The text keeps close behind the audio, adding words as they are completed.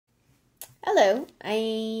Hello,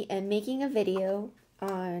 I am making a video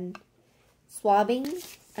on swabbing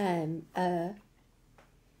a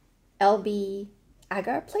LB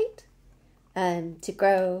agar plate to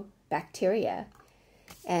grow bacteria,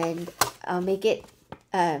 and I'll make it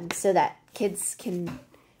so that kids can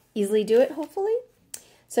easily do it, hopefully.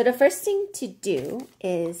 So the first thing to do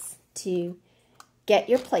is to get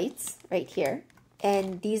your plates right here,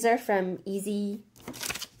 and these are from Easy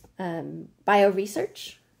Bio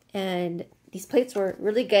Research. And these plates were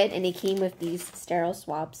really good, and they came with these sterile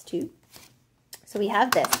swabs too. So we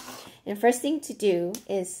have this. And the first thing to do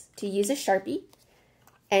is to use a Sharpie,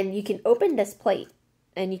 and you can open this plate,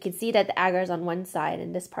 and you can see that the agar is on one side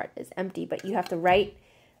and this part is empty, but you have to write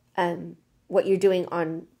what you're doing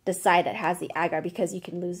on the side that has the agar, because you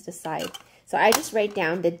can lose the side. So I just write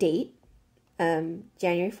down the date,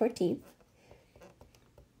 January 14th,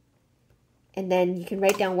 and then you can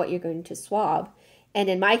write down what you're going to swab. And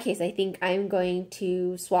in my case, I think I'm going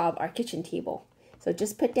to swab our kitchen table. So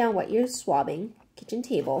just put down what you're swabbing, kitchen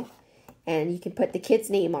table, and you can put the kid's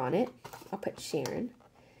name on it. I'll put Sharon.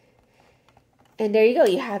 And there you go,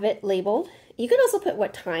 you have it labeled. You can also put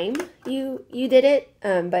what time you did it,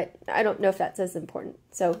 but I don't know if that's as important.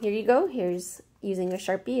 So here you go, here's using a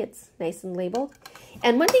Sharpie, it's nice and labeled.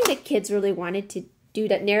 And one thing that kids really wanted to do,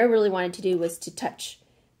 that Nara really wanted to do, was to touch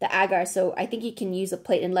the agar. So I think you can use a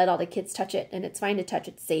plate and let all the kids touch it, and it's fine to touch,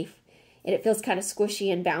 it's safe, and it feels kind of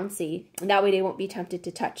squishy and bouncy, and that way they won't be tempted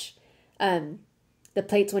to touch the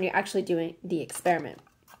plates when you're actually doing the experiment.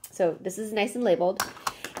 So this is nice and labeled,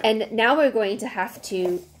 and now we're going to have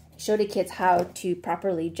to show the kids how to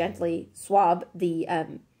properly, gently swab the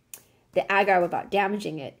agar without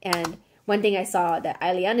damaging it. And one thing I saw that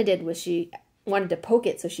Ileana did was she wanted to poke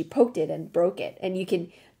it, so she poked it and broke it. And you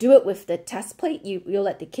can do it with the test plate. You'll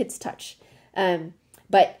let the kids touch.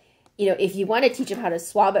 But you know, if you want to teach them how to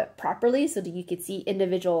swab it properly so that you could see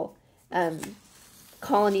individual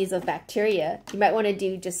colonies of bacteria, you might want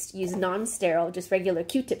to just use non-sterile, just regular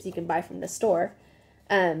Q-tips you can buy from the store.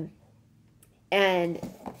 And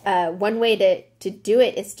one way to do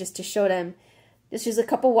it is just to show them, just use a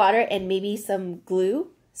cup of water and maybe some glue.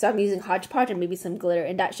 So I'm using Hodgepodge and maybe some glitter,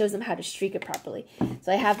 and that shows them how to streak it properly.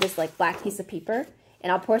 So I have this like black piece of paper,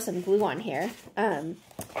 and I'll pour some glue on here, and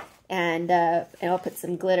I'll put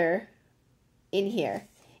some glitter in here.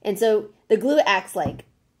 And so the glue acts like,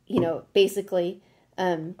 you know, basically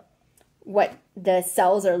what the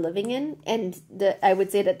cells are living in, and I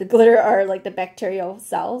would say that the glitter are like the bacterial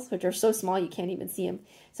cells, which are so small you can't even see them.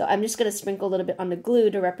 So I'm just going to sprinkle a little bit on the glue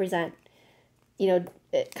to represent, you know,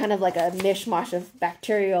 kind of like a mishmash of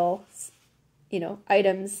bacterial, you know,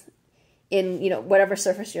 items in, you know, whatever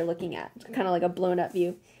surface you're looking at, kind of like a blown up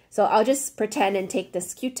view. So I'll just pretend and take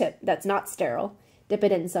this Q-tip that's not sterile, dip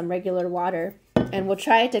it in some regular water, and we'll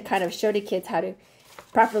try to kind of show the kids how to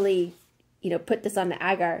properly, you know, put this on the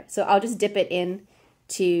agar. So I'll just dip it in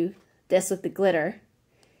to this with the glitter,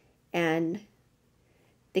 and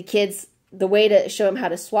the kids, the way to show them how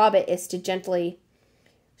to swab it is to gently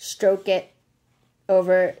stroke it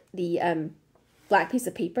over the black piece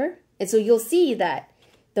of paper. And so you'll see that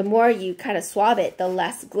the more you kind of swab it, the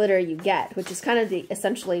less glitter you get, which is kind of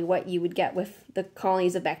essentially what you would get with the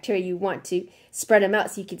colonies of bacteria. You want to spread them out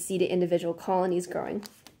so you can see the individual colonies growing.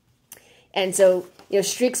 And so, you know,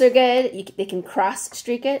 streaks are good. They can cross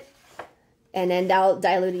streak it, and then that'll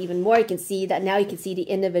dilute it even more. You can see that now you can see the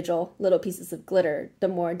individual little pieces of glitter the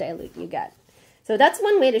more dilute you get. So that's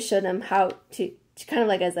one way to show them how to kind of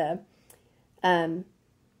like as a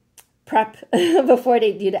prep before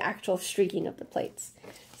they do the actual streaking of the plates.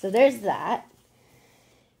 So there's that.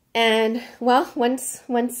 And well,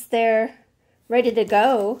 once they're ready to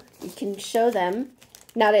go, you can show them,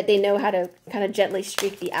 now that they know how to kind of gently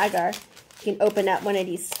streak the agar, you can open up one of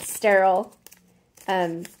these sterile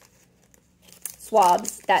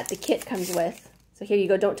swabs that the kit comes with. So here you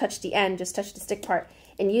go, don't touch the end, just touch the stick part,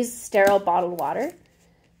 and use sterile bottled water.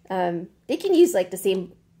 They can use like the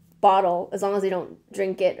same bottle as long as they don't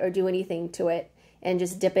drink it or do anything to it, and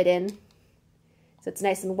just dip it in so it's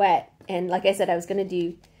nice and wet. And like I said, I was going to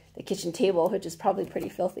do the kitchen table, which is probably pretty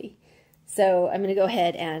filthy, so I'm going to go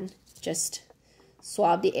ahead and just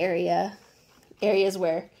swab the areas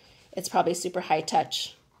where it's probably super high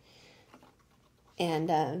touch. And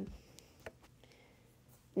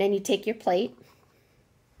then you take your plate,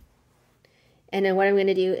 and then what I'm going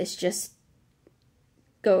to do is just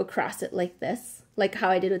go across it like this, like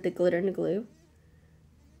how I did with the glitter and the glue.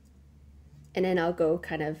 And then I'll go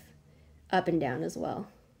kind of up and down as well.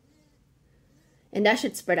 And that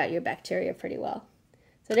should spread out your bacteria pretty well.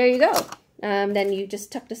 So there you go. Then you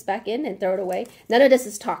just tuck this back in and throw it away. None of this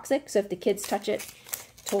is toxic, so if the kids touch it,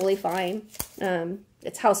 totally fine.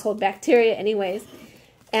 It's household bacteria anyways.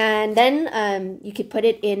 And then you could put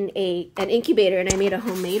it in an incubator, and I made a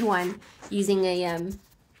homemade one using a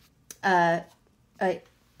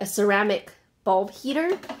ceramic bulb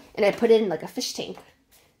heater, and I put it in like a fish tank.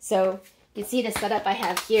 So you can see the setup I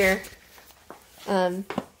have here.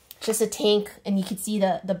 Just a tank, and you can see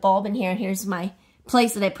the bulb in here. Here's my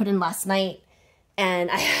place that I put in last night, and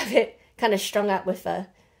I have it kind of strung up with a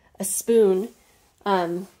spoon, a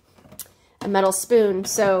metal spoon.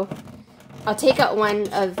 So I'll take out one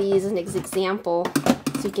of these as an example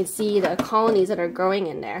so you can see the colonies that are growing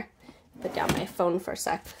in there. Put down my phone for a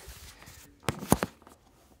sec.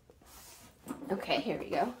 Okay, here we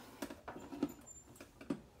go.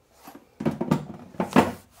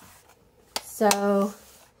 So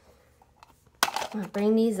I'll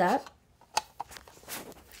bring these up.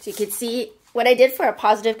 So you can see what I did for a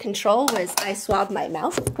positive control was I swabbed my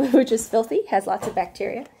mouth, which is filthy, has lots of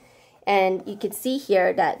bacteria. And you can see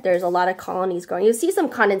here that there's a lot of colonies growing. You'll see some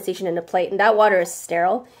condensation in the plate, and that water is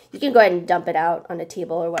sterile. You can go ahead and dump it out on a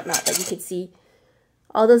table or whatnot, but you can see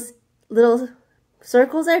all those little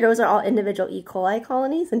circles there. Those are all individual E. coli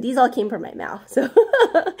colonies, and these all came from my mouth. So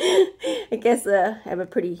I guess I have a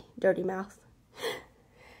pretty dirty mouth.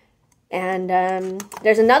 And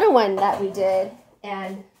there's another one that we did,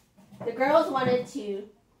 and the girls wanted to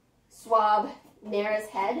swab Nara's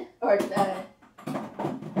head, or the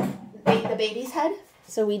baby's head.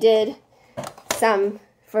 So we did some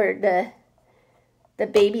for the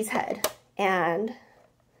baby's head, and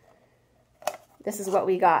this is what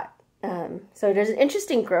we got. So there's an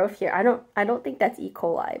interesting growth here. I don't think that's E.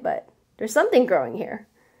 coli, but there's something growing here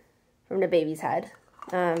from the baby's head.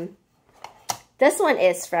 This one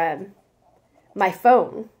is from my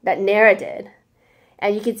phone that Nara did.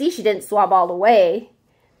 And you can see she didn't swab all the way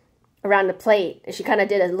around the plate. She kind of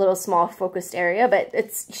did a little small focused area, but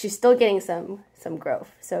she's still getting some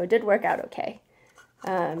growth. So it did work out okay.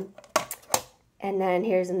 And then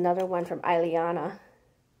here's another one from Ileana.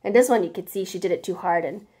 And this one you could see she did it too hard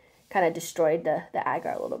and kind of destroyed the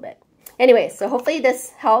agar a little bit. Anyway, so hopefully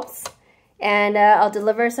this helps. And I'll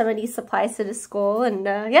deliver some of these supplies to the school. And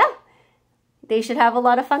yeah, they should have a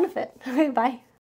lot of fun with it. Okay, bye.